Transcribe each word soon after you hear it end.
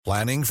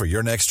Planning for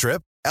your next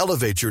trip?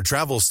 Elevate your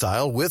travel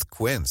style with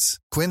Quince.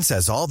 Quince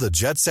has all the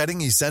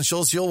jet-setting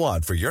essentials you'll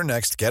want for your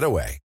next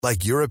getaway,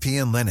 like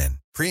European linen,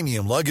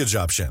 premium luggage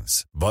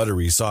options,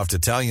 buttery soft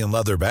Italian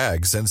leather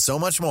bags, and so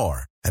much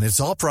more. And it's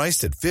all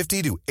priced at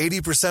 50 to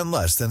 80%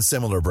 less than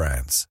similar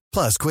brands.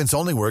 Plus, Quince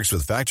only works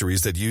with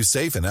factories that use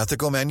safe and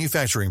ethical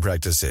manufacturing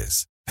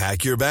practices.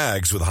 Pack your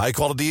bags with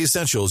high-quality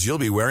essentials you'll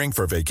be wearing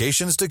for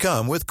vacations to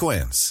come with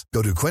Quince.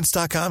 Go to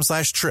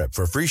quince.com/trip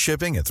for free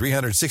shipping and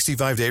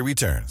 365-day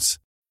returns.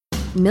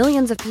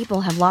 Millions of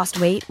people have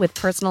lost weight with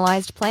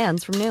personalized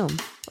plans from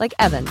Noom. Like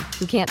Evan,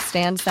 who can't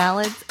stand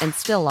salads and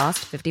still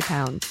lost 50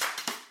 pounds.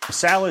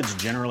 Salads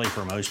generally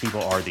for most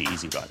people are the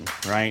easy button,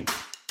 right?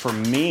 For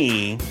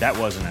me, that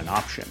wasn't an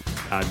option.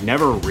 I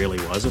never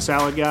really was a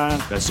salad guy.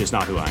 That's just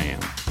not who I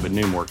am. But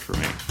Noom worked for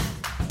me.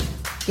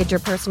 Get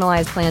your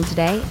personalized plan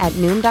today at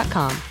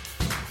Noom.com.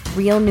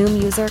 Real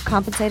Noom user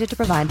compensated to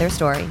provide their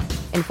story.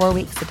 In 4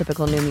 weeks, the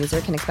typical Noom user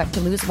can expect to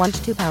lose 1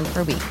 to 2 pounds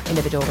per week.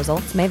 Individual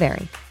results may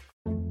vary.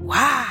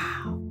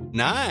 Wow.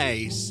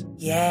 Nice.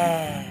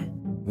 Yeah.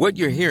 What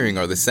you're hearing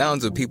are the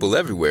sounds of people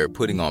everywhere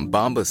putting on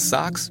Bombas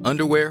socks,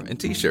 underwear, and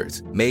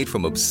T-shirts made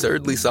from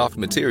absurdly soft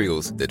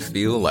materials that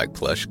feel like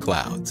plush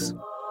clouds.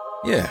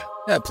 Yeah,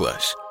 that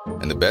plush.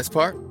 And the best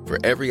part? For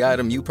every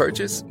item you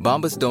purchase,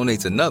 Bombas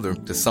donates another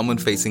to someone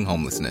facing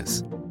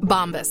homelessness.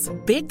 Bombas.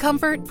 Big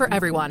comfort for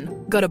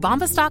everyone. Go to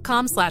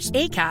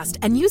bombas.com/ACAST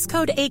and use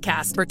code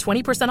ACAST for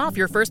 20% off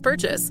your first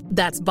purchase.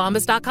 That's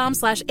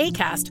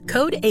bombas.com/ACAST.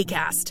 Code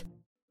ACAST.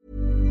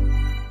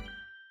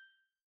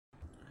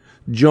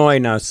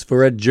 Join us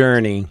for a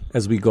journey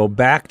as we go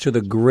back to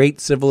the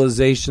great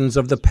civilizations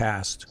of the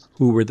past.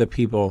 Who were the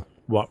people?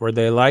 What were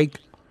they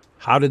like?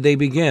 How did they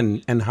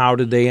begin? And how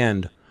did they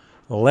end?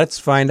 Let's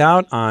find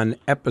out on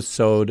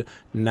episode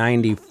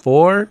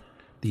 94,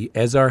 the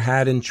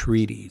Esarhaddon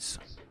Treaties.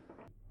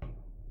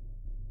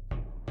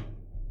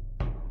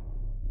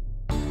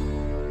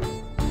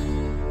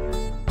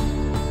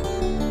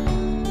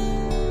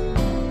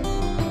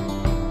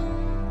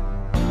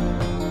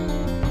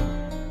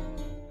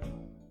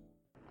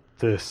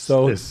 This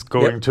is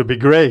going to be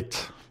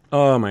great.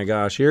 Oh my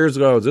gosh, here's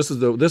goes. This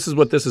is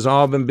what this has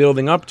all been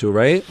building up to,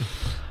 right?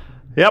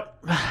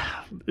 Yep.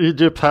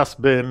 Egypt has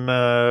been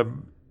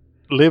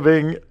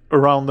living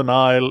around the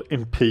Nile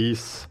in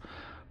peace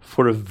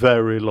for a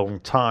very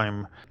long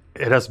time.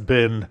 It has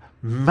been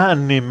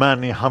many,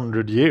 many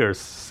hundred years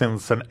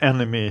since an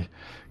enemy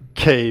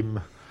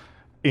came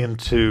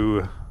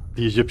into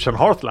the Egyptian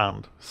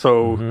heartland.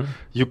 So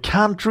you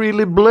can't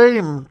really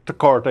blame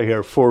Jakarta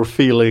here for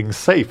feeling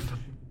safe.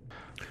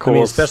 I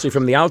mean, especially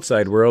from the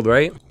outside world,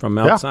 right? From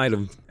outside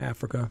of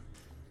Africa.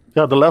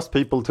 Yeah, the last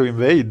people to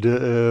invade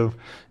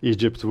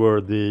Egypt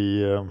were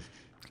the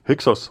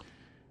Hyksos.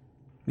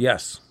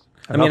 Yes.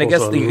 And I mean, I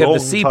guess you have the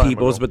Sea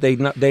Peoples, but they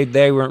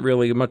weren't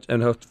really much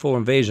in a full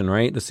invasion,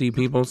 right? The Sea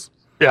Peoples?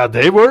 Yeah,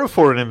 they were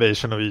for an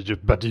invasion of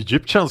Egypt, but the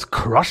Egyptians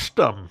crushed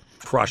them.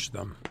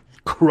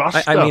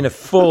 I mean, a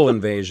full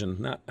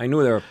invasion. I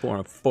knew they were for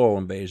a full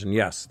invasion.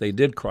 Yes, they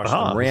did crush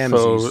them.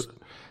 Ramses. So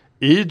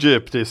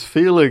Egypt is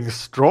feeling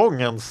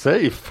strong and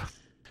safe.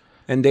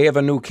 And they have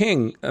a new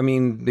king. I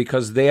mean,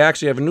 because they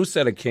actually have a new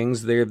set of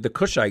kings. They're the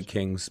Kushite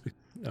kings.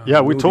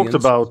 We talked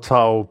about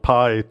how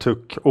Pi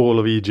took all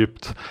of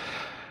Egypt.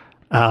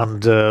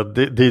 And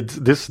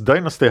this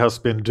dynasty has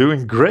been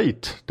doing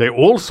great. They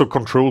also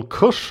control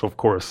Kush, of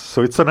course.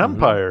 So it's an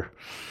empire.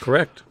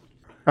 Correct.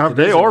 And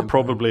they are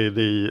probably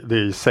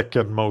the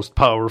second most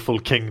powerful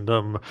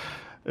kingdom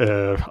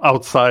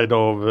outside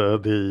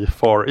of the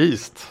Far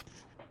East.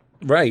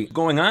 Right.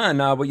 Going on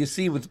now, but you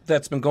see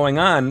that's been going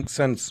on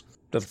since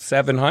the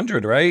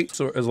 700, right?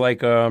 So it was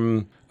like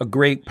a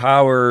great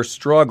power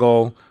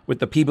struggle with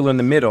the people in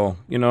the middle,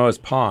 as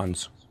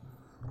pawns.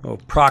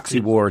 Proxy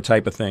war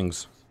type of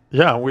things.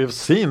 Yeah, we've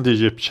seen the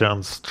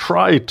Egyptians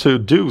try to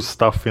do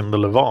stuff in the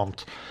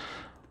Levant.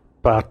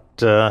 But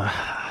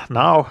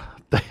now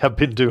they have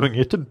been doing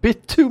it a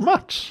bit too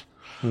much.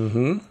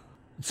 Mm-hmm.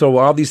 So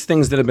all these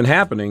things that have been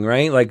happening,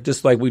 right? Like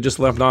we just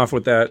left off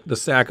with the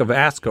sack of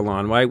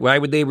Ascalon. Why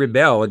would they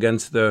rebel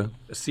against the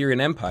Assyrian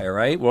Empire,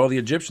 right? Well, the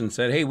Egyptians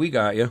said, "Hey, we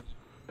got you.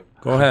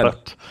 Go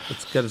ahead.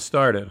 Let's get it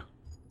started."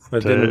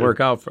 But it didn't work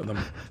out for them.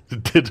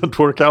 It didn't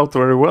work out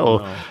very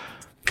well. No.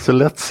 So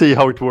let's see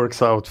how it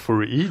works out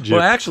for Egypt.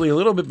 Well, actually, a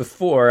little bit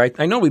before,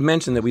 I know we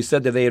mentioned that we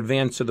said that they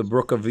advanced to the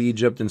Brook of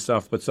Egypt and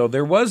stuff. But so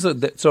there was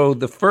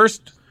their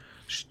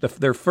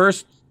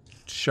first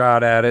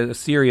shot at it,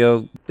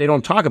 Assyria, they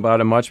don't talk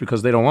about it much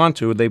because they don't want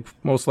to. They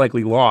most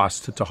likely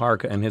lost to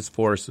Taharka and his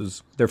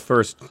forces their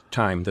first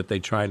time that they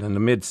tried in the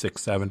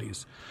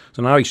mid-670s.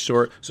 So now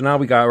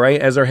we got, right,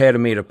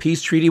 Esarhaddon made a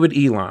peace treaty with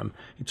Elam.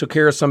 He took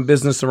care of some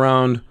business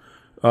around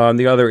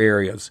the other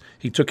areas.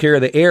 He took care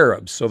of the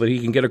Arabs so that he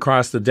can get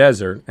across the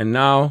desert. And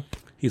now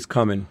he's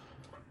coming.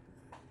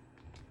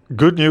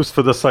 Good news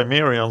for the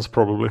Cimmerians,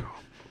 probably.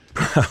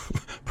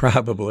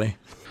 Probably.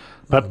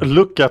 But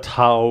look at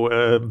how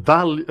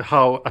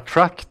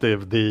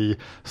attractive the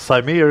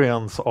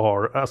Cimmerians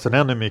are as an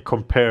enemy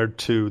compared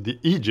to the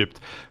Egypt.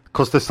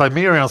 because the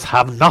Cimmerians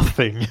have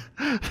nothing.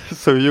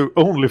 So you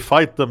only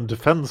fight them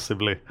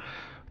defensively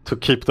to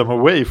keep them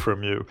away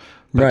from you.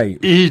 But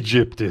Right.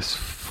 Egypt is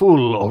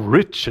full of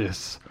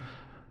riches.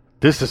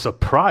 This is a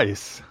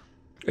prize.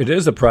 It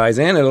is a prize,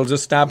 and it'll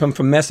just stop him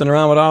from messing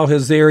around with all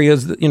his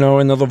areas, in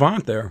the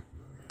Levant there.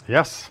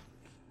 Yes.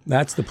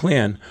 That's the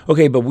plan.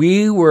 Okay, but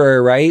we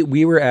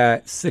were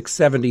at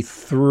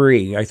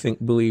 673,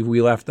 believe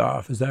we left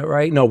off. Is that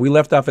right? No, we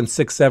left off in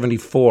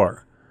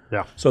 674.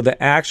 Yeah. So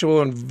the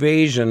actual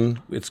invasion,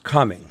 it's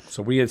coming.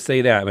 So we would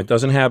say that. It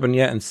doesn't happen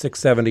yet in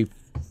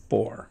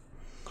 674.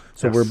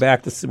 So Yes.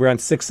 we're on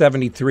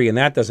 673, and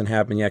that doesn't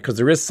happen yet because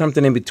there is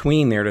something in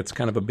between there that's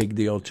kind of a big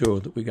deal,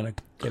 too, that we're going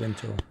to get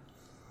into.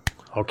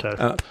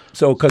 Okay.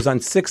 So because on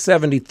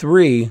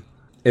 673,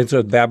 it's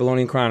a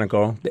Babylonian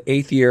Chronicle, the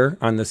 8th year,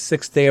 on the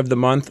 6th day of the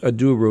month,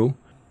 Aduru,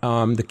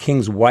 the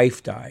king's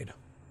wife died.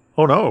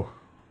 Oh, no.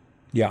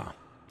 Yeah.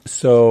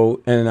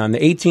 So, and on the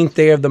 18th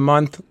day of the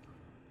month,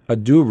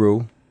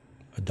 Adaru,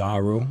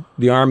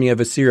 the army of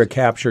Assyria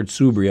captured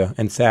Subria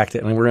and sacked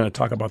it. And we're going to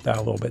talk about that a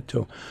little bit,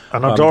 too.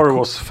 And Adaru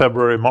was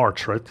February,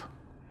 March, right?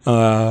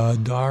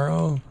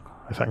 Daro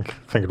I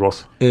think it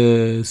was.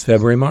 is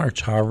February,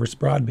 March. Harvest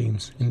broad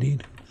beans,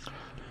 indeed.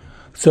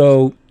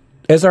 So,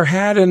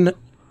 Esarhaddon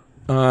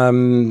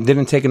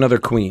didn't take another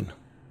queen.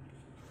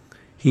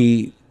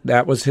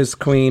 That was his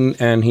queen,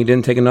 and he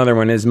didn't take another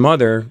one. His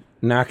mother,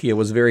 Nakia,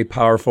 was a very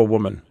powerful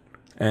woman,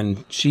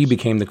 and she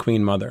became the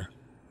queen mother.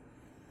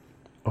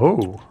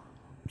 Oh.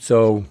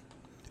 So,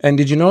 and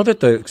did you know that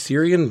the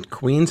Syrian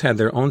queens had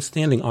their own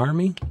standing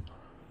army?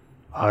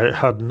 I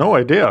had no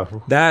idea.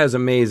 That is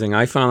amazing.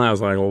 I found that, I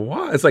was like, well,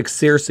 what? It's like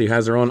Circe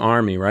has her own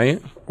army, right?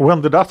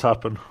 When did that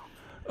happen?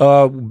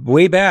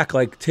 Way back,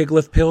 like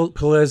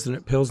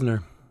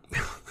Pilsner.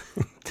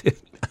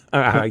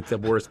 I like the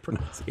worst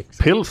pronunciation.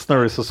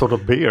 Pilsner is a sort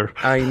of beer.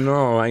 I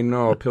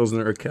know.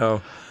 Pilsner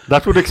Urquell.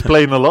 That would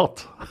explain a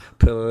lot.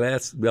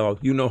 Well,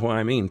 you know who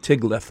I mean.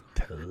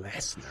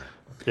 Tiglath-Pileser.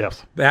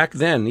 Yes. Back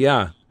then,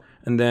 yeah.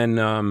 And then,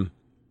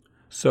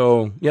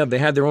 they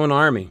had their own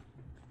army.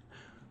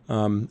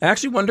 I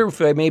actually wonder if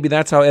maybe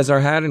that's how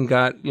Esarhaddon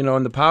got,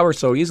 in the power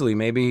so easily.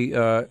 Maybe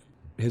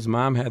his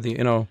mom had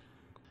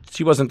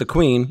she wasn't the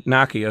queen,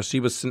 Nakia. She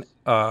was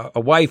a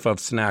wife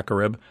of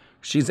Sennacherib.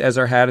 She's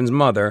Esarhaddon's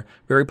mother,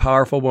 very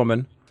powerful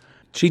woman.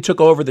 She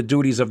took over the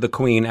duties of the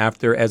queen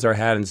after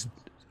Esarhaddon's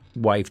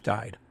wife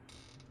died.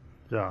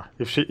 Yeah,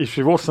 if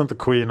she wasn't the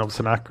queen of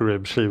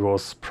Sennacherib, she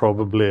was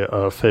probably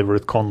a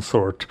favorite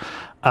consort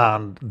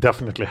and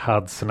definitely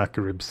had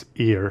Sennacherib's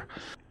ear.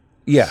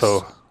 Yes.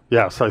 So,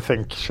 yes, I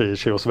think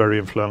she was very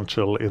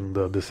influential in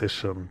the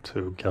decision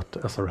to get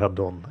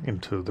Esarhaddon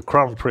into the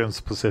crown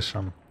prince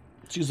position.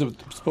 She's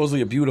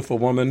supposedly a beautiful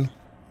woman.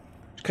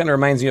 She kind of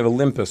reminds me of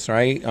Olympus,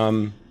 right?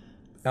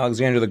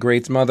 Alexander the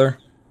Great's mother.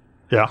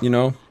 Yeah.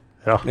 Yeah.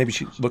 Maybe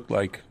she looked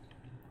like.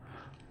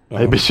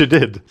 Maybe she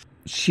did.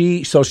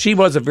 She's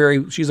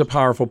a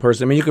powerful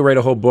person. I mean, you could write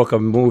a whole book, a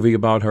movie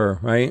about her,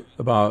 right?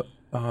 About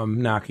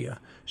Nakia.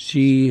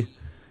 She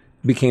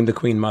became the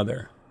queen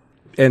mother.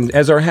 And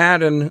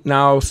Esarhaddon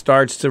now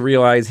starts to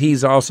realize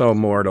he's also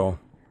mortal,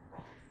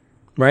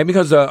 right?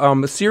 Because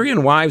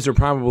Assyrian wives are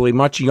probably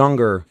much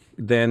younger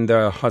than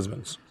the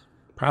husbands.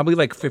 Probably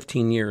like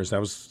 15 years. That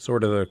was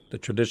sort of the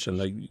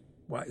tradition.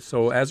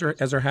 So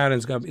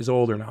Esarhaddon is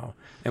older now.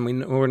 And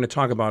we're going to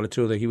talk about it,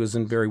 too, that he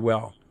wasn't very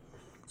well.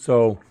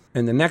 So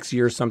in the next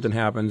year, something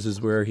happens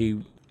is where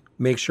he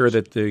makes sure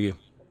that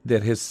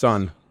his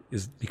son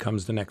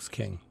becomes the next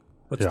king.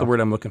 What's the word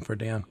I'm looking for,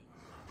 Dan?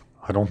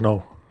 I don't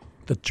know.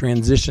 The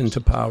transition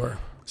to power.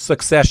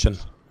 Succession.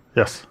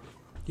 Yes.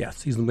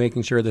 Yes, he's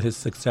making sure that his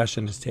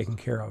succession is taken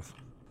care of.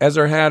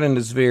 Esarhaddon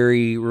is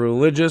very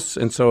religious,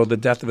 and so the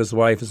death of his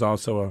wife is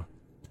also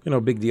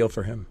a big deal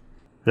for him.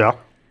 Yeah.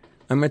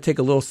 I'm going to take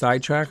a little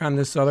sidetrack on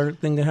this other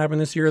thing that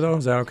happened this year, though.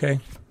 Is that okay?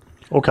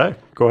 Okay,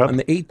 go ahead. On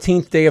the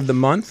 18th day of the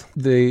month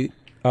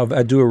of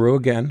Aduru,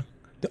 again,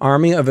 the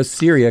army of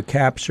Assyria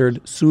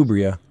captured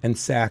Subria and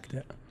sacked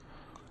it.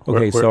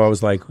 Okay, so I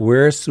was like,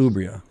 where's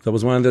Subria? That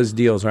was one of those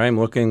deals, right? I'm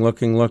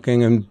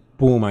looking, and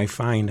boom, I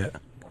find it.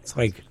 It's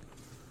like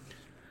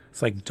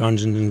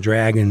Dungeons and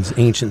Dragons,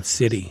 ancient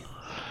city.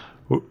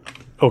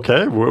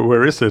 Okay,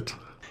 where is it?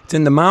 It's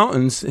in the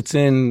mountains. It's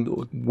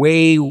in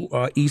way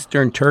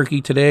eastern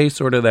Turkey today,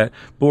 sort of that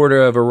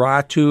border of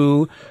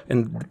Urartu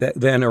and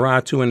then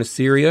Urartu and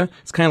Assyria.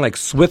 It's kind of like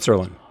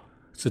Switzerland.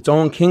 It's its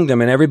own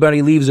kingdom, and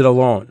everybody leaves it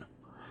alone.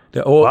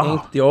 The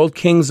old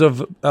kings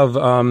of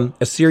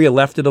Assyria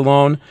left it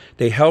alone.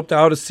 They helped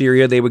out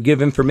Assyria. They would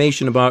give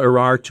information about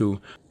Urartu,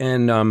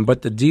 and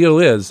but the deal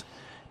is,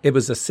 it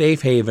was a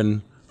safe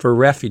haven for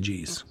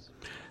refugees,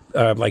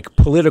 like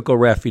political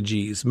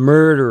refugees,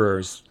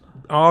 murderers,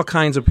 all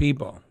kinds of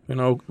people.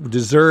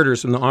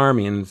 Deserters from the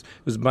army, and it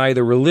was by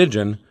the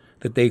religion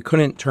that they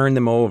couldn't turn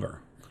them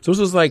over. So this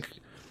was like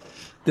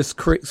this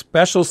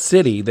special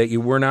city that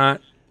you were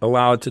not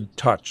allowed to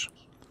touch.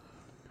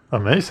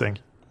 Amazing.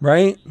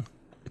 Right?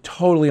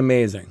 Totally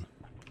amazing.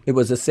 It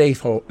was a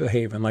safe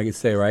haven, like you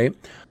say, right?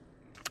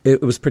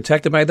 It was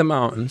protected by the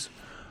mountains.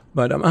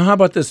 But how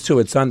about this, too?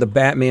 It's on the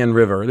Batman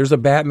River. There's a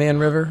Batman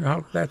River?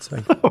 Oh, that's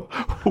like...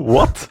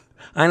 What?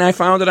 And I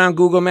found it on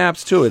Google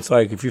Maps, too. It's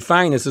like, if you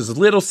find this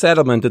little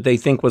settlement that they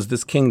think was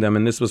this kingdom,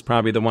 and this was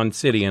probably the one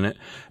city in it,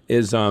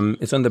 is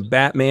it's on the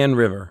Batman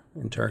River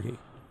in Turkey.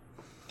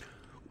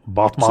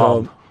 Batman.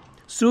 So,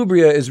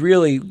 Subria is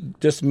really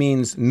just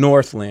means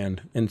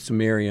Northland in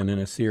Sumerian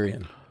and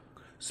Assyrian.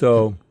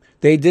 So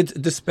they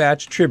did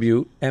dispatch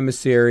tribute,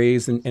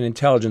 emissaries, and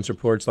intelligence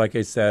reports, like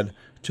I said,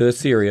 to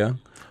Assyria.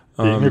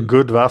 Being a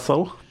good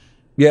vassal.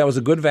 Yeah, it was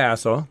a good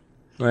vassal,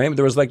 right?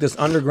 There was like this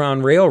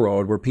underground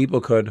railroad where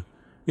people could,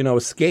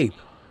 escape.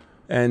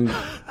 And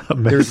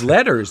there's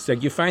letters.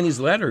 Like you find these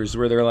letters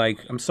where they're like,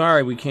 "I'm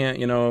sorry, we can't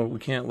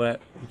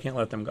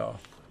let them go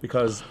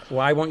because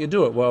why won't you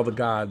do it?" Well, the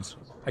gods.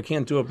 I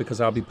can't do it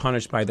because I'll be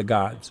punished by the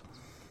gods.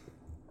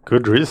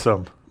 Good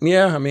reason.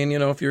 Yeah, I mean,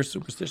 if you're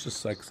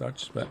superstitious like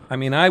such, but I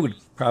mean, I would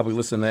probably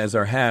listen to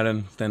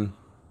Esarhaddon than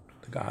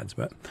the gods,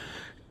 but.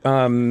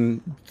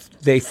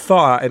 They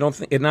thought, I don't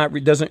think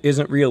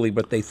isn't really,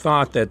 but they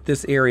thought that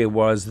this area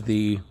was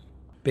the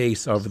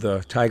base of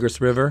the Tigris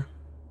River.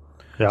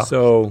 Yeah.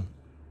 So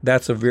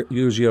that's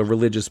usually a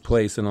religious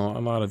place in a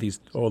lot of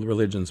these old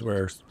religions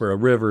where a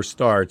river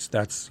starts.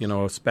 That's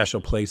a special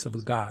place of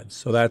the gods.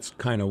 So that's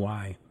kind of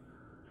why.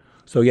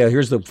 So yeah,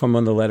 here's from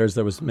one of the letters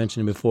that was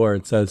mentioned before.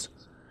 It says,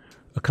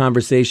 a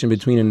conversation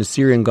between an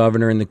Assyrian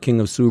governor and the king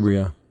of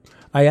Subria.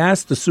 I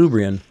asked the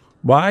Subrian,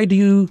 why do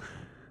you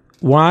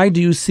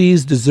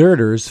seize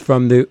deserters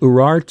from the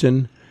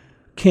Urartan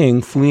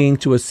king fleeing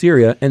to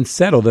Assyria and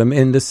settle them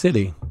in the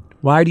city?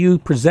 Why do you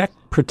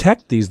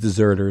protect these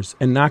deserters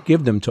and not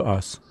give them to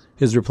us?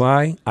 His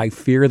reply, I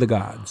fear the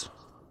gods.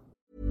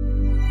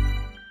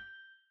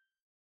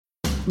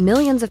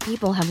 Millions of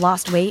people have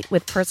lost weight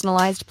with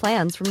personalized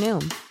plans from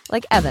Noom.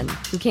 Like Evan,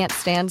 who can't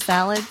stand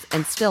salads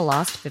and still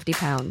lost 50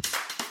 pounds.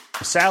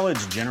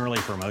 Salads generally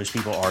for most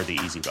people are the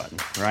easy button,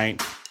 right?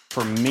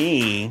 For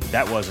me,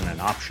 that wasn't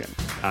an option.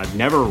 I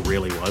never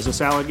really was a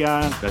salad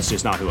guy. That's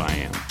just not who I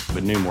am.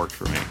 But Noom worked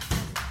for me.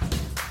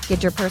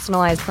 Get your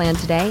personalized plan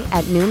today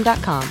at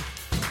Noom.com.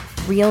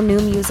 Real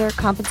Noom user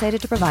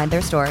compensated to provide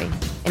their story.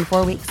 In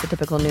 4 weeks, the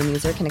typical Noom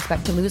user can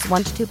expect to lose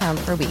 1 to 2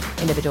 pounds per week.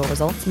 Individual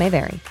results may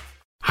vary.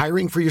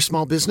 Hiring for your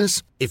small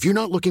business? If you're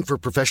not looking for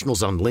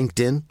professionals on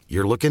LinkedIn,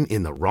 you're looking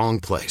in the wrong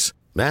place.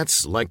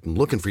 That's like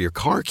looking for your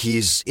car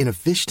keys in a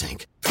fish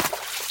tank.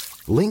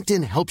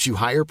 LinkedIn helps you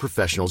hire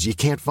professionals you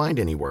can't find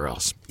anywhere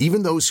else,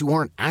 even those who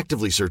aren't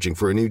actively searching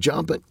for a new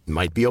job but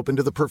might be open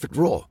to the perfect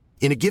role.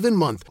 In a given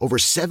month, over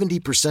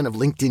 70% of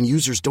LinkedIn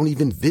users don't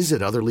even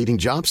visit other leading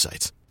job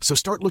sites. So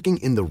start looking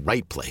in the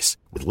right place.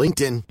 With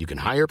LinkedIn, you can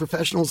hire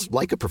professionals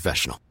like a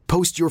professional.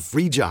 Post your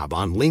free job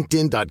on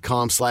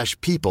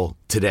linkedin.com/people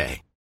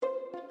today.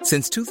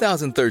 Since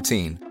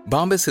 2013,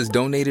 Bombas has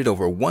donated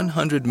over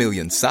 100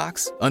 million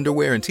socks,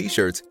 underwear, and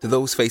T-shirts to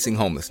those facing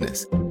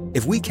homelessness.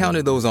 If we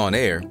counted those on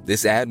air,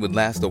 this ad would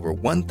last over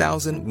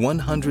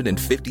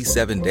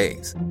 1,157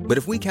 days. But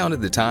if we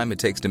counted the time it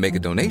takes to make a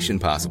donation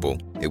possible,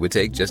 it would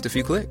take just a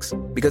few clicks.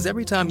 Because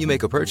every time you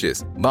make a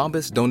purchase,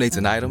 Bombas donates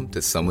an item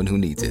to someone who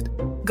needs it.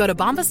 Go to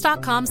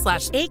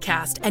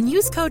bombas.com/ACAST and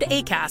use code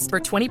ACAST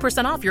for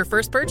 20% off your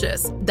first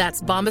purchase.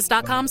 That's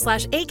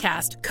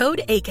bombas.com/ACAST,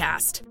 code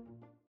ACAST.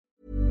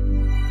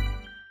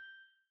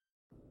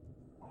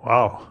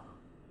 Wow.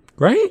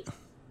 Right?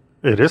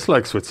 It is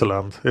like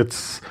Switzerland.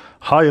 It's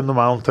high in the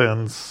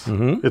mountains.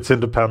 Mm-hmm. It's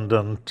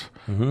independent.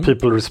 Mm-hmm.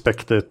 People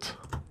respect it.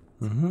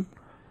 Mm-hmm.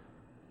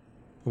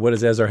 What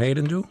does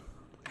Esarhaddon do?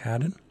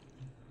 Haddon?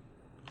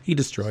 He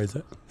destroys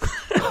it.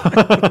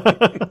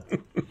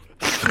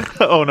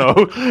 Oh,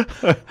 no.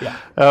 Yeah.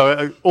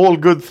 All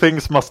good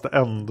things must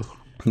end.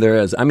 There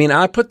is. I mean,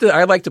 I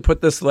like to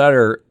put this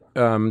letter,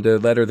 the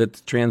letter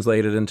that's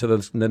translated into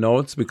the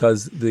notes,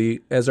 because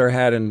the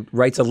Esarhaddon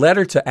writes a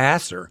letter to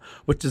Asser,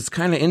 which is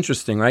kind of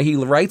interesting, right? He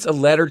writes a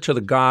letter to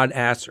the god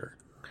Asser.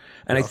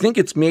 And I think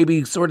it's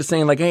maybe sort of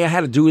saying like, hey, I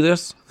had to do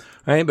this,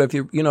 right? But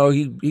if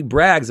he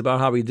brags about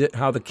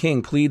how the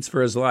king pleads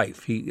for his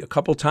life. A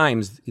couple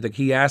times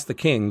he asked the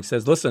king, he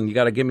says, listen, you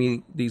got to give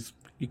me these,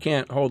 you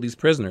can't hold these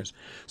prisoners.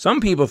 Some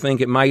people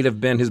think it might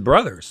have been his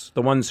brothers,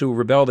 the ones who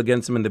rebelled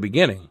against him in the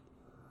beginning.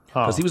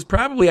 Because he was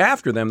probably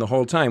after them the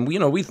whole time.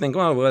 We think,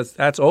 well,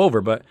 that's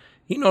over, but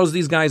he knows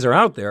these guys are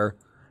out there,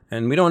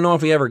 and we don't know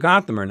if he ever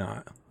got them or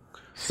not.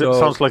 So, it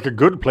sounds like a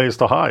good place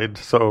to hide.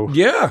 So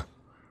yeah,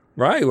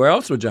 right. Where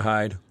else would you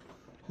hide?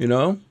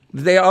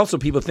 They also,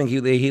 people think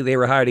they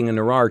were hiding in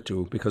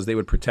Urartu because they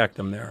would protect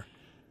them there,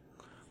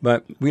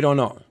 but we don't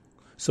know.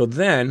 So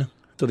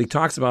he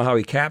talks about how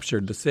he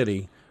captured the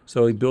city.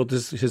 So he built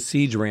his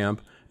siege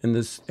ramp. And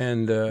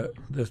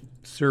the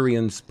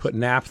Syrians put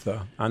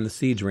naphtha on the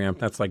siege ramp.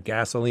 That's like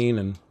gasoline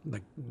and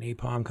like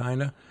napalm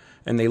kind of.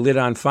 And they lit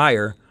on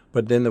fire,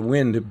 but then the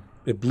wind,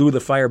 it blew the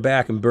fire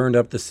back and burned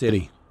up the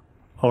city.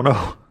 Oh,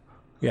 no.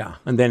 Yeah,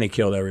 and then he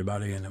killed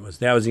everybody, and that was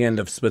the end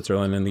of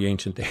Switzerland in the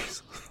ancient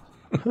days.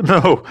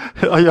 No,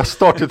 I just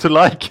started to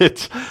like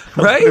it.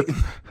 Right?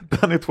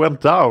 Then it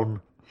went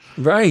down.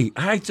 Right.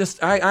 I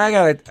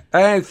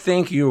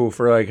thank you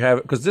for like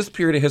having, because this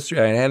period of history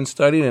I hadn't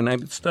studied, and I've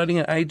been studying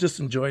it. I just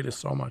enjoy this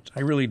so much. I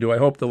really do. I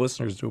hope the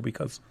listeners do,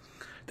 because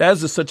that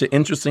is just such an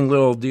interesting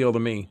little deal to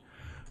me,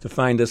 to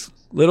find this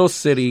little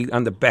city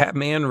on the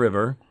Batman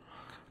River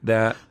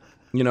that,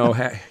 you know,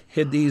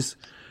 hid these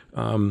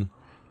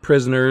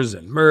prisoners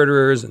and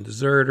murderers and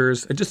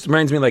deserters. It just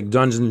reminds me of like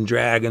Dungeons and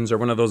Dragons or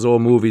one of those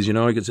old movies, you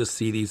know. You could just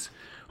see these,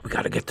 we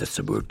got to get to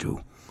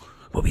Saburtu.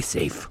 We'll be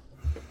safe.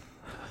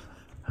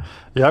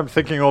 Yeah, I'm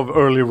thinking of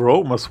early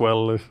Rome as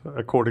well,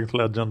 according to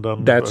legend.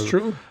 And, That's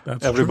true.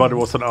 Everybody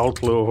was an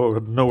outlaw who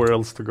had nowhere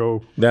else to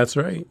go. That's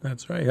right.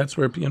 That's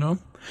where, you know.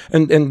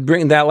 And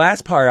bring that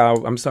last part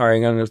out, I'm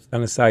sorry, on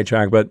a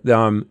sidetrack, but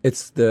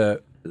it's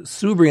the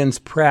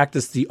Subrians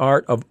practiced the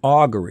art of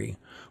augury,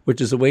 which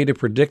is a way to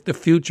predict the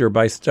future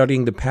by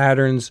studying the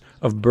patterns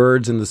of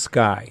birds in the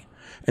sky.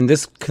 And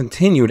this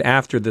continued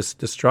after this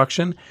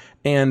destruction.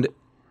 And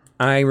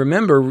I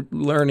remember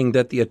learning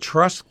that the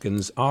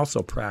Etruscans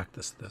also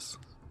practiced this.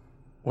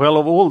 Well,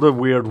 of all the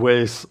weird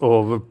ways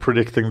of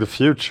predicting the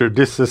future,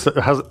 this has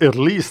at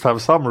least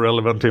have some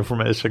relevant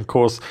information,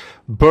 because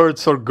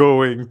birds are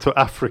going to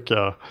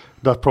Africa.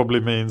 That probably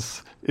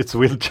means it's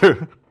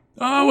winter.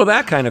 Oh, well,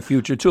 that kind of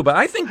future too. But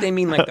I think they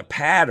mean like the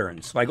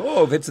patterns. Like,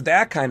 oh, if it's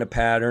that kind of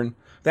pattern,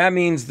 that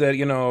means that,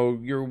 you know,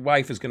 your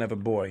wife is going to have a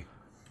boy.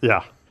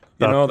 Yeah,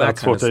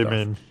 that's what they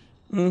mean.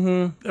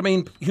 Mm-hmm. I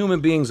mean, human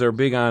beings are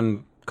big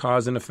on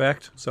cause and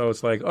effect. So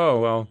it's like, oh,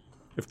 well,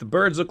 if the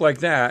birds look like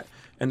that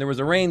and there was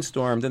a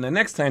rainstorm, then the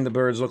next time the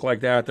birds look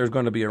like that, there's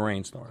going to be a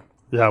rainstorm.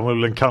 Yeah,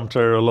 we'll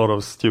encounter a lot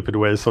of stupid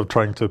ways of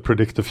trying to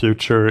predict the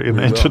future in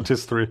ancient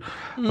history.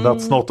 And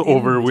that's not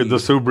over with the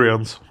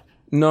Subrians.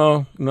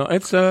 No,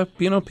 it's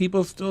you know,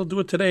 people still do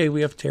it today.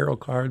 We have tarot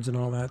cards and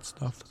all that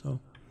stuff.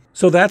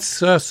 So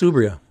that's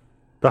Subria.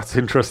 That's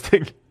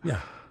interesting.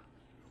 Yeah.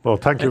 Well,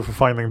 thank you for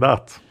finding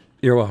that.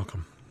 You're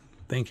welcome.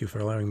 Thank you for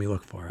allowing me to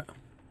look for it.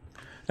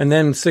 And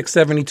then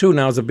 672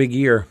 now is a big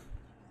year.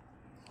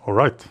 All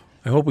right.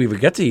 I hope we would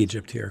get to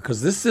Egypt here,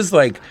 because this is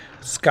like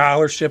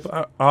scholarship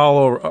all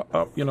over,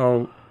 you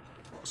know,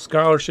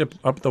 scholarship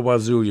up the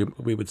wazoo,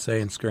 we would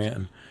say in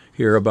Scranton,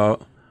 here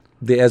about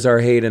the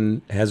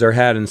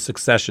Esarhaddon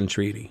succession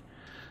treaty.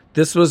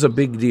 This was a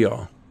big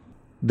deal.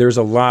 There's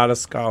a lot of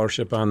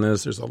scholarship on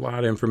this. There's a lot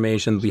of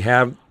information. We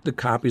have the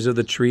copies of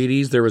the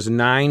treaties. There was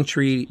 9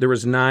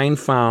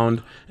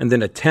 found, and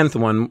then a 10th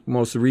one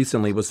most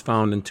recently was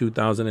found in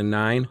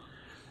 2009.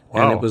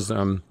 Wow. And it was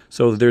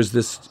so there's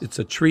this. It's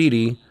a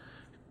treaty,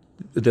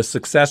 the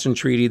succession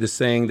treaty, that's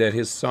saying that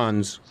his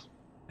sons,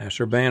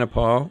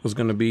 Ashurbanipal, was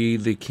going to be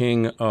the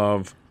king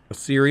of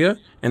Assyria,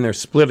 and they're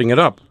splitting it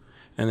up.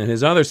 And then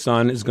his other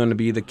son is going to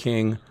be the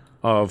king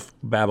of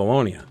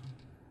Babylonia.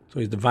 So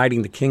he's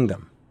dividing the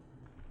kingdom.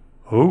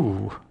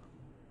 Oh.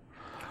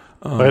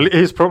 Well,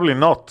 he's probably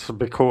not,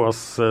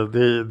 because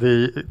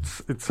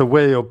it's a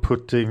way of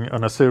putting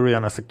an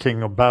Assyrian as a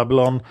king of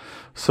Babylon,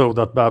 so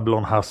that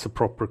Babylon has a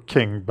proper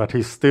king, but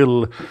he's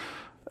still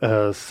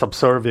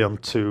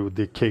subservient to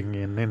the king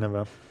in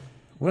Nineveh.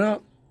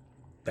 Well,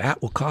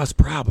 that will cause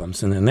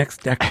problems in the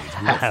next decade.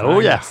 Oh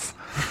yes,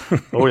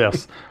 oh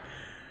yes.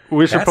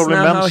 We should probably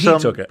mention. How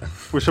he took it.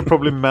 We should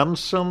probably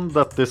mention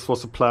that this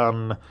was a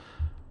plan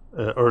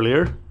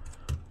earlier,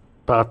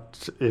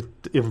 but it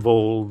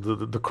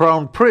involved the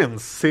crown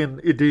prince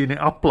Sin-Idini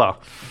Apla,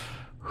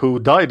 who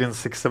died in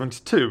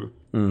 672.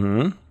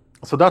 Mm-hmm.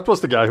 So that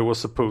was the guy who was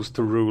supposed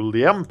to rule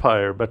the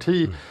empire, but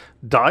he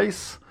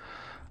dies,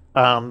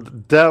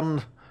 and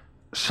then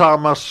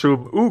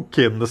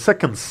Shamash-shum-ukin, the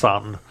second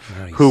son,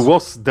 who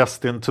was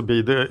destined to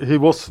be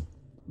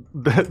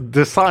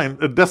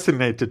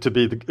designated to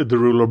be the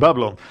ruler of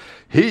Babylon.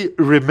 He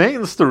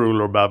remains the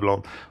ruler of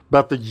Babylon,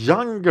 but the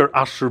younger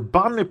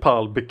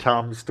Ashurbanipal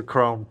becomes the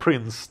crown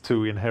prince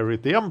to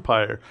inherit the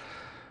empire.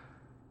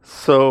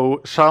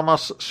 So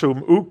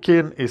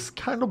Shamash-shum-ukin is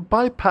kind of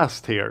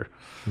bypassed here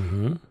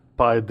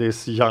by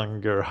this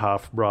younger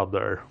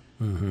half-brother.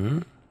 Mm-hmm.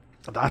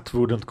 That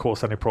wouldn't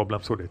cause any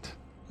problems, would it?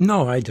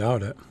 No, I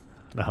doubt it.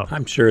 No.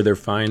 I'm sure they're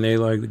fine. They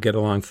like to get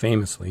along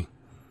famously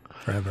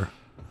forever.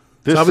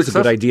 It's always a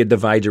good idea to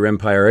divide your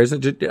empire,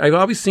 isn't it? I've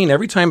always seen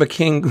every time a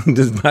king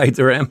divides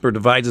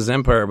his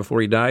empire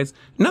before he dies,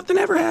 nothing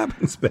ever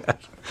happens bad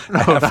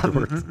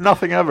afterwards.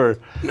 Nothing ever.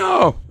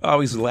 No,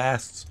 always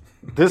lasts.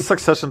 This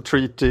succession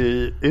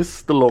treaty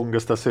is the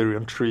longest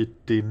Assyrian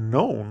treaty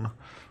known,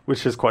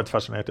 which is quite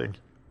fascinating.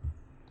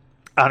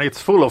 And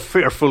it's full of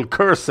fearful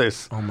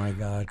curses. Oh my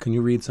God. Can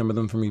you read some of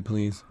them for me,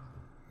 please?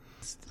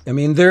 I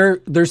mean,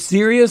 they're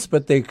serious,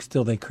 but they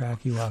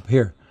crack you up.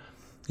 Here.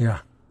 Yeah.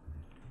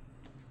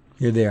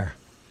 You're there.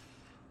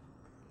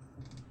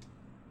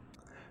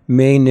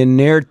 May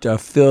Ninurta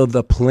fill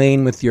the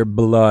plain with your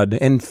blood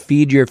and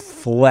feed your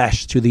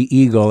flesh to the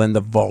eagle and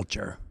the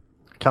vulture.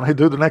 Can I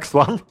do the next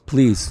one?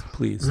 Please,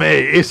 please.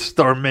 May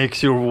Ishtar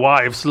makes your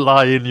wives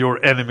lie in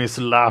your enemy's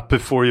lap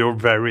before your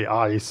very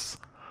eyes.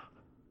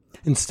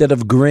 Instead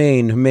of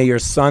grain, may your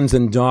sons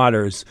and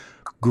daughters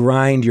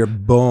grind your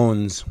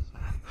bones.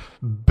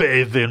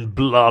 bathe in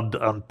blood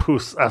and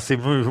puss as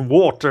in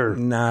water.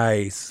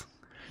 Nice.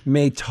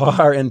 May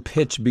tar and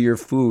pitch be your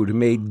food.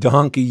 May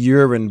donkey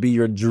urine be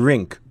your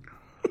drink.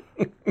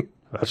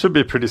 That should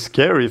be pretty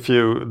scary if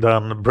you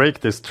then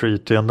break this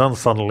treaty and then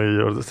suddenly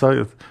you're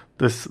say,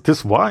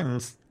 this wine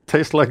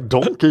tastes like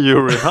donkey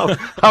urine.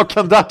 How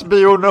can that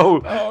be? Oh no,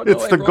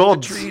 it's the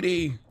gods. The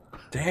treaty.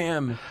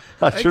 Damn.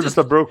 I shouldn't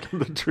have broken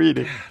the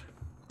treaty.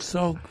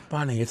 So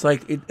funny. It's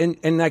like,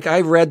 and like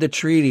I read the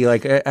treaty.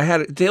 Like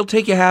they'll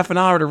take you half an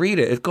hour to read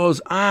it. It goes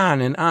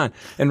on,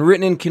 and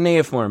written in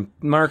cuneiform,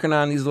 marking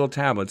on these little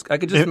tablets. I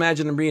could just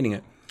imagine them reading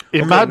it.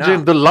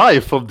 Imagine the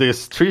life of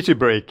this treaty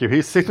breaker.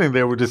 He's sitting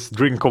there with this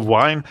drink of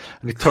wine,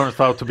 and it turns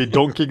out to be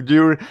donkey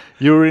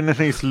urine, and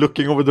he's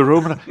looking over the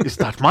room. And, is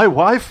that my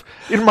wife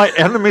in my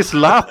enemy's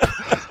lap?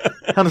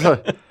 And it's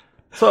like,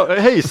 so,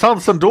 hey,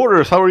 sons and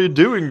daughters, how are you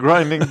doing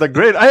grinding the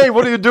grain? Hey,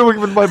 what are you doing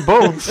with my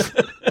bones?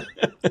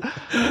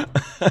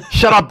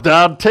 Shut up,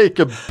 Dad. Take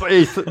a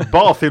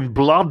bath in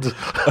blood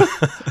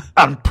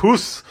and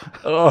puss.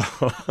 Oh.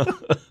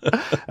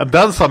 And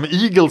then some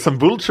eagles and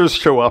vultures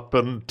show up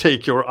and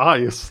take your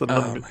eyes. And my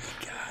God.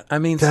 I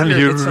mean, then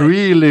you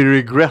really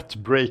regret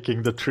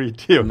breaking the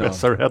Treaty of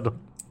Esarhaddon.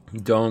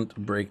 Don't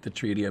break the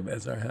Treaty of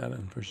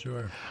Esarhaddon, for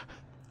sure.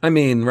 I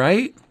mean,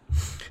 right?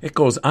 It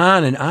goes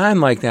on and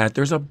on like that.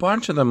 There's a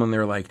bunch of them and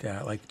they're like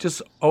that, like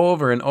just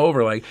over and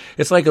over. Like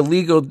it's like a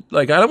legal.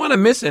 Like I don't want to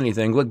miss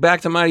anything. Look back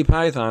to Monty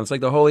Python. It's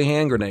like the holy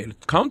hand grenade.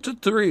 Count to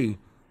 3,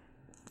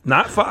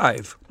 not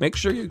 5. Make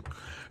sure you.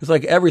 It's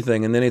like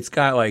everything, and then it's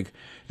got like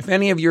if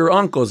any of your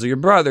uncles or your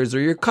brothers or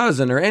your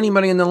cousin or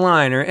anybody in the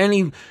line or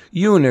any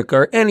eunuch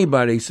or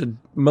anybody should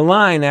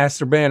malign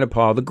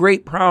Esarhaddon, the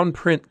great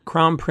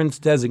crown prince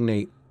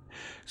designate.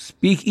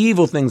 Speak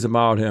evil things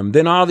about him,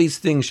 then all these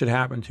things should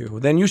happen to you.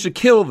 Then you should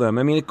kill them.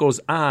 I mean, it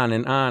goes on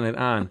and on and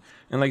on.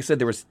 And like I said,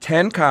 there was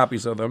 10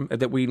 copies of them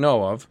that we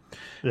know of.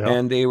 Yeah.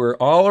 And they were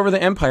all over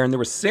the empire, and there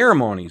were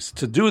ceremonies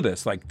to do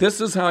this. Like,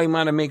 this is how he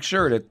wanted to make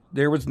sure that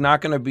there was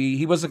not going to be,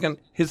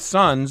 his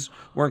sons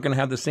weren't going to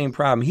have the same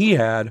problem he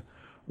had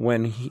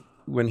when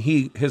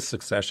his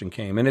succession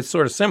came. And it's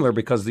sort of similar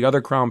because the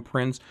other crown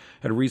prince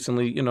had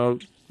recently,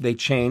 they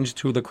changed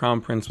who the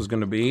crown prince was going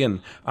to be,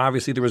 and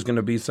obviously there was going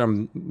to be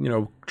some,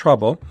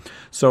 trouble.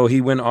 So he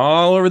went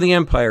all over the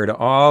empire to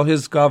all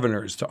his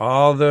governors, to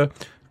all the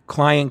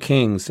client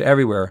kings, to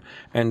everywhere,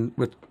 and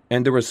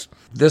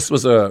this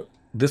was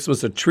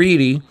a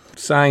treaty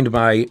signed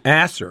by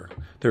Asser.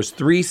 There's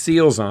 3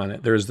 seals on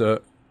it. There's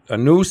a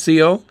new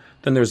seal,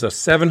 then there's a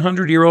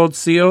 700-year-old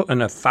seal,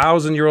 and a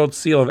 1,000-year-old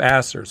seal of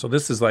Asser. So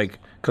this is like.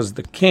 Because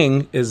the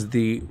king is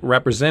the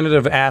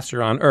representative of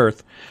Asser on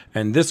earth,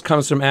 and this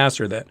comes from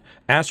Asser, that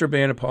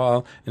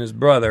Esarhaddon and his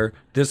brother,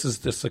 this is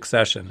the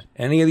succession.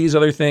 Any of these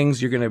other things,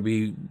 you're going to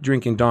be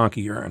drinking donkey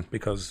urine,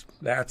 because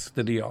that's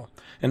the deal.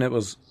 And it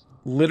was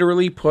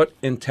literally put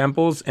in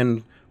temples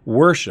and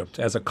worshipped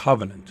as a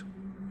covenant.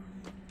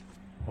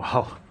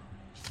 Wow.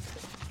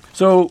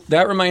 So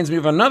that reminds me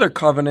of another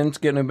covenant,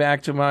 getting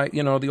back to my,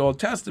 the Old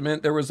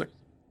Testament. There was a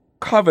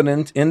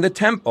covenant in the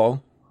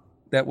temple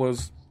that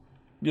was...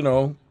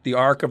 the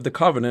Ark of the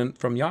Covenant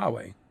from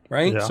Yahweh,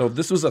 right? Yeah. So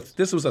this was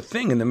a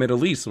thing in the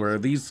Middle East where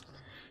these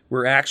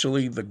were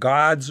actually the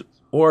God's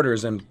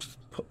orders and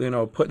put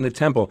in the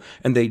temple,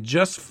 and they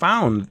just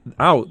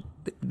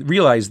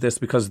realized this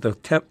because the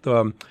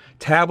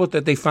tablet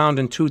that they found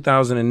in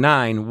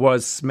 2009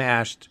 was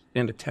smashed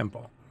in the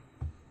temple.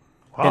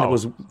 Wow. And it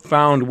was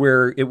found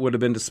where it would have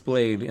been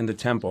displayed in the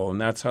temple, and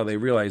that's how they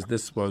realized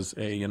this was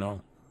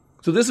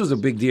So this was a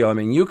big deal. I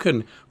mean,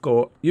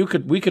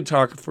 we could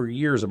talk for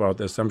years about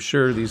this. I'm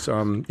sure these,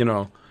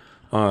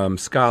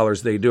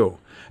 scholars, they do.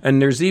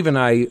 And there's even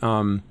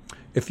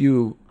if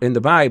you, in the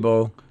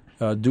Bible,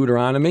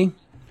 Deuteronomy,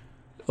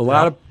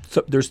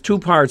 there's 2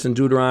 parts in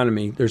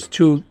Deuteronomy. There's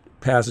 2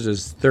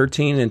 passages,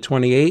 13 and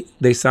 28.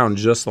 They sound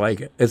just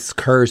like it. It's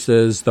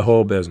curses, the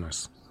whole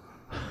business.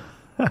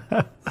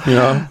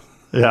 Yeah.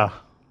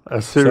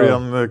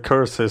 Assyrian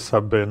curses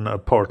have been a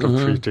part of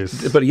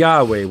treaties. But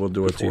Yahweh will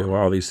do it to you,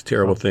 all these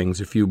terrible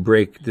things, if you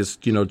break this,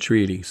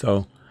 treaty.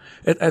 So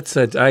that's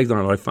I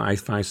don't know, I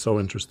find so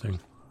interesting.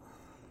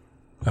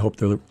 I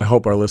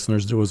hope our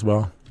listeners do as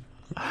well.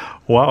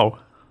 Wow.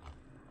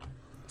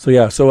 So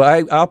yeah, so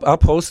I'll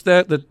post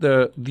that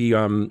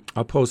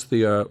I'll post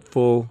the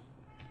full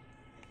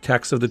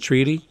text of the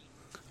treaty.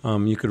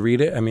 You could read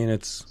it. I mean,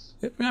 it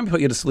might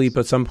put you to sleep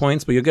at some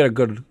points, but you'll get a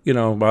good,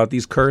 about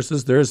these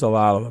curses. There's a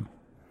lot of them.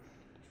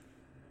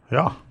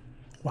 Yeah.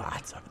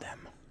 Lots of them.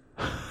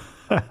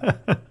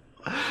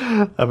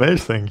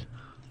 Amazing.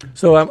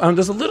 So I'm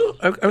just a little,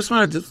 I just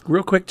want to just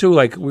real quick too,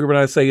 like we were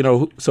going to say,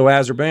 so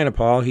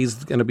Esarhaddon,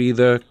 he's going to be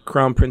the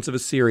crown prince of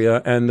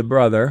Assyria, and the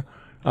brother,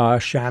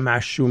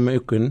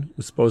 Shamash-shum-ukin,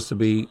 is supposed to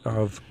be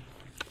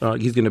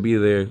he's going to be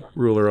the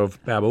ruler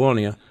of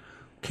Babylonia.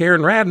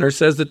 Karen Radner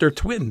says that they're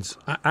twins.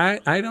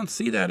 I don't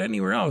see that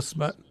anywhere else,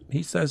 but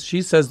she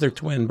says they're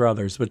twin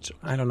brothers, which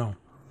I don't know.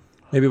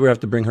 Maybe we have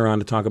to bring her on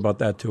to talk about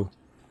that too.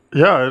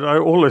 Yeah, I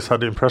always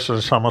had the impression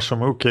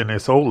Shamash-shum-ukin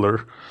is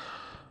older.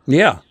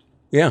 Yeah.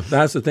 Yeah,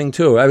 that's the thing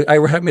too. I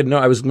happen to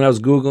know. When I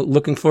was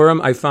looking for him,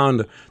 I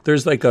found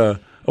there's like a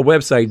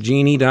website,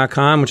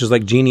 genie.com, which is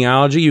like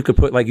genealogy. You could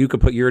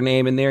put your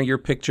name in there, your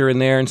picture in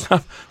there, and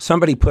stuff.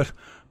 Somebody put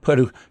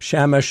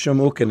Shamash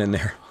Shamukin in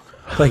there,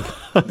 like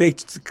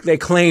they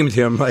claimed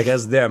him like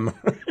as them.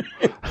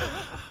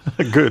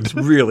 Good, it's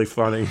really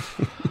funny.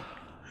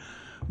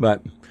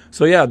 But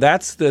so yeah,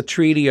 that's the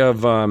treaty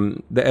of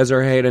the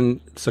Esarhaddon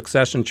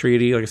succession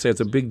treaty. Like I said, it's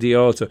a big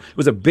deal. It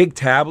was a big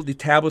tablet. The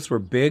tablets were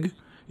big.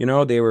 You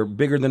know, they were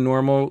bigger than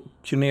normal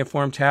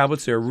cuneiform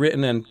tablets. They were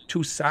written on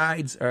two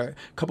sides, a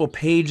couple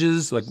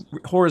pages, like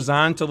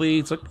horizontally.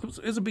 It's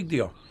a big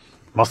deal.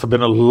 Must have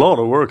been a lot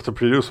of work to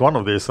produce one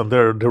of these, and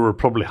there were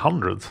probably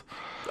hundreds.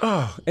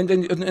 Oh, and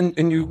then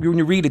when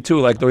you read it too,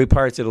 like the way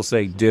parts it'll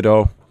say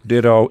ditto.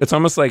 It's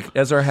almost like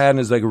Esarhaddon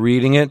is like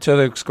reading it to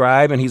the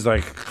scribe, and he's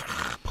like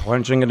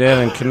punching it in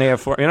and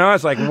cuneiform. You know,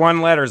 it's like one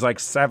letter is like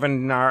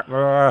 7,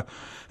 and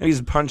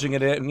he's punching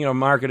it in,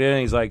 mark it in, and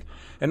he's like.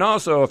 And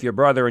also, if your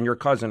brother and your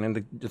cousin, and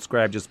the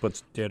scribe just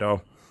puts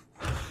ditto.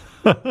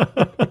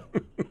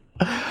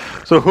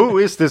 So who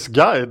is this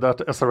guy that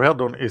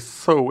Esarhaddon is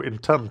so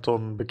intent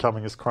on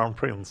becoming his crown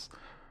prince?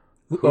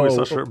 Who is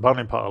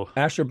Ashurbanipal?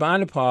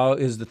 Ashurbanipal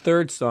is the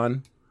third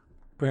son,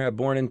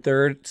 born in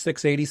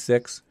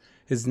 686.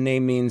 His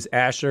name means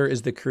Asher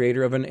is the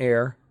creator of an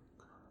heir.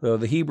 So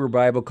the Hebrew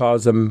Bible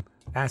calls him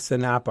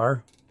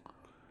Asenapar.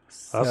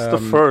 That's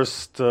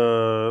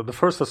the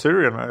first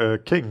Assyrian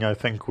king, I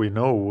think we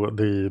know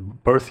the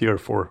birth year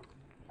for.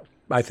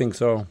 I think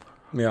so,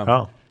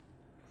 yeah.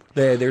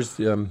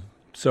 Oh.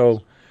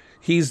 So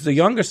he's the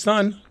youngest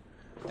son,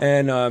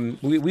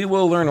 and we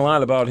will learn a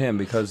lot about him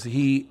because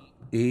he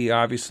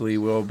obviously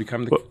will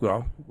become the...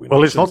 Well,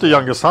 he's not the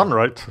youngest son,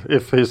 right?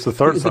 If he's the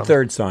third son. He's the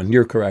third son.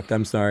 You're correct.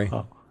 I'm sorry.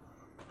 Oh.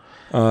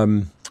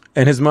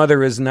 And his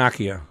mother is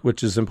Nakia,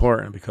 which is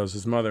important because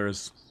his mother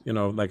is,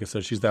 like I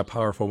said, she's that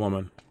powerful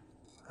woman.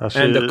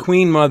 And the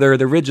queen mother,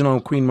 the original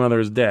queen mother,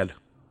 is dead.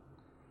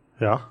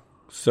 Yeah.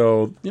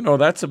 So,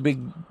 that's a big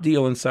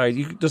deal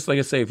inside. Just like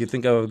I say, if you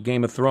think of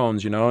Game of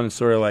Thrones, and it's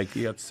sort of like,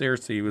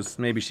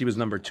 Cersei she was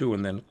number 2,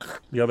 and then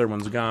the other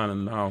one's gone,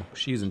 and now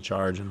she's in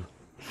charge, and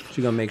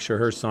she's going to make sure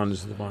her son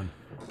is the one.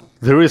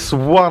 There is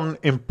one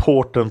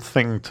important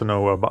thing to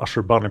know about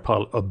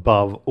Ashurbanipal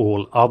above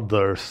all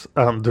others,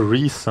 and the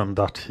reason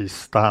that he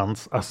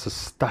stands as a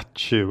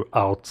statue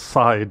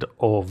outside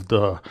of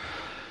the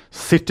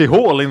City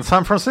Hall in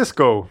San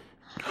Francisco.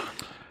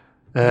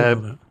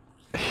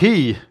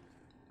 He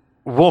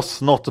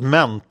was not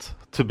meant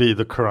to be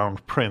the crown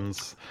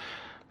prince,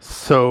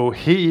 so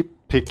he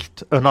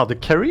picked another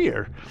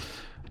career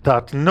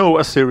that no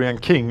Assyrian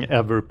king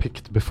ever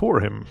picked before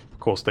him,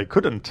 because they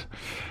couldn't.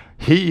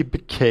 He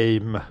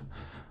became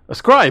a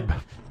scribe,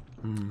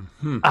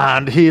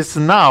 and he is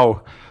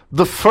now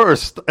the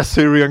first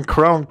Assyrian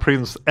crown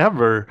prince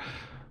ever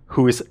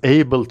who is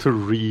able to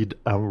read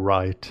and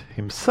write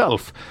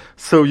himself.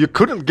 So you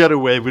couldn't get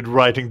away with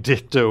writing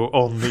ditto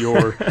on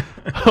your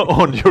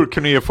on your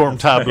cuneiform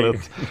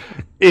tablet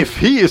if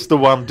he is the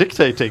one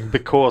dictating,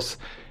 because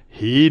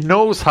he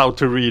knows how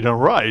to read and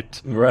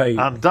write. Right.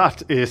 And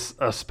that is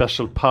a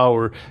special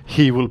power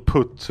he will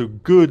put to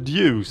good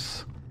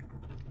use.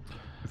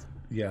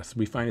 Yes,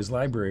 we find his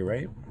library,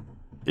 right?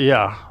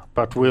 Yeah,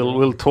 but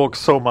we'll talk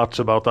so much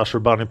about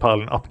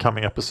Ashurbanipal in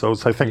upcoming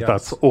episodes. I think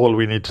that's all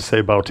we need to say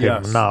about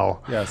him now.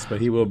 Yes, but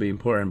he will be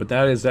important. But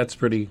that's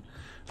pretty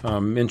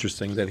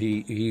interesting that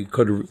he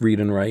could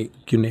read and write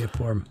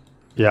cuneiform.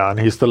 Yeah, and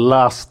he's the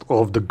last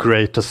of the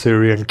great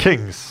Assyrian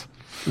kings.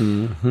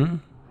 Mm-hmm.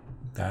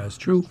 That is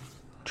true.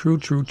 True.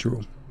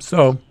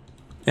 So,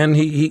 and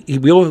we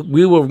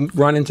will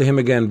run into him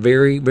again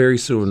very, very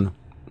soon.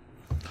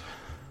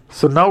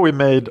 So now we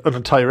made an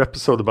entire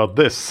episode about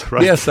this,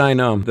 right? Yes, I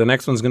know. The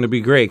next one's going to be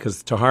great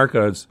because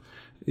Taharqa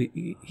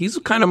he's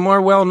kind of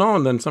more well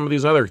known than some of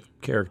these other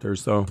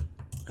characters. So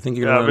I think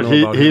you're going to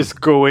know about him. He's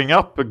going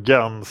up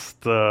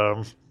against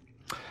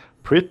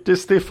pretty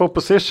stiff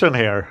opposition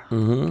here.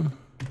 Mm-hmm.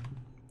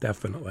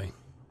 Definitely.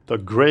 The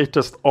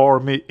greatest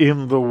army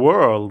in the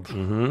world.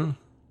 Mm-hmm.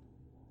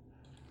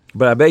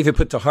 But I bet if you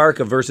put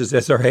Taharqa versus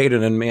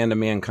Esarhaddon in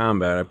man-to-man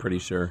combat, I'm pretty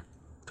sure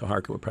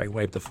Taharqa would probably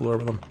wipe the floor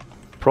with him.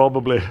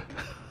 Probably.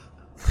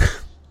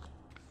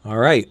 All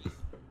right.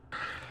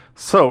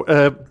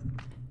 So,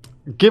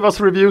 give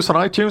us reviews on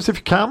iTunes if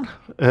you can.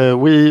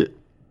 We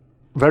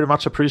very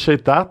much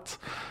appreciate that.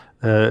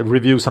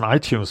 Reviews on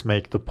iTunes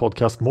make the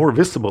podcast more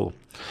visible.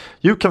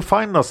 You can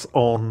find us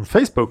on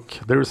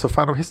Facebook. There is a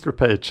Fan of History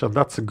page, and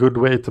that's a good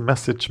way to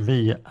message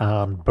me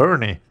and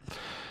Bernie.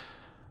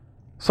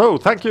 So,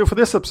 thank you for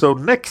this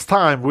episode. Next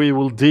time we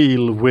will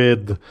deal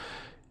with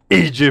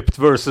Egypt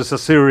versus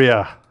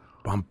Assyria.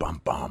 Bum, bum,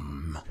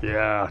 bum.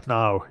 Yeah,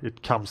 now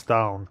it comes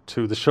down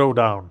to the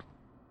showdown.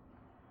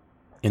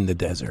 In the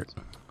desert.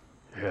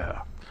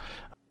 Yeah.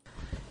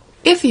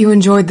 If you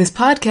enjoyed this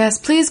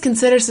podcast, please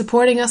consider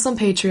supporting us on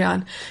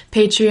Patreon.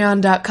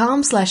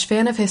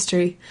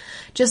 Patreon.com/fanofhistory.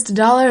 Just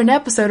 $1 an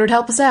episode would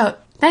help us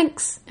out.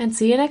 Thanks, and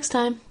see you next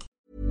time.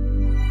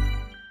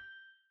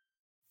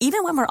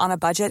 Even when we're on a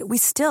budget, we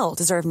still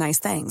deserve nice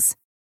things.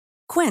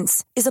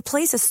 Quince is a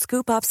place to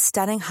scoop up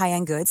stunning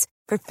high-end goods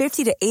for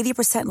 50 to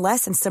 80%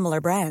 less than similar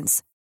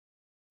brands.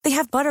 They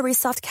have buttery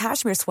soft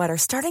cashmere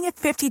sweaters starting at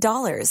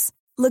 $50,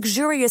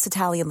 luxurious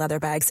Italian leather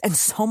bags, and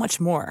so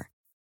much more.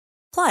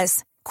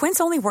 Plus,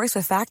 Quince only works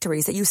with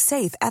factories that use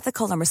safe,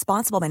 ethical, and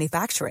responsible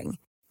manufacturing.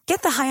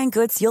 Get the high-end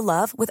goods you'll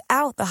love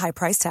without the high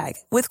price tag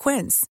with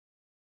Quince.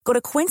 Go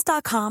to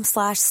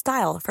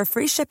quince.com/style for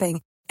free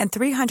shipping and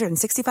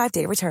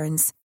 365-day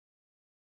returns.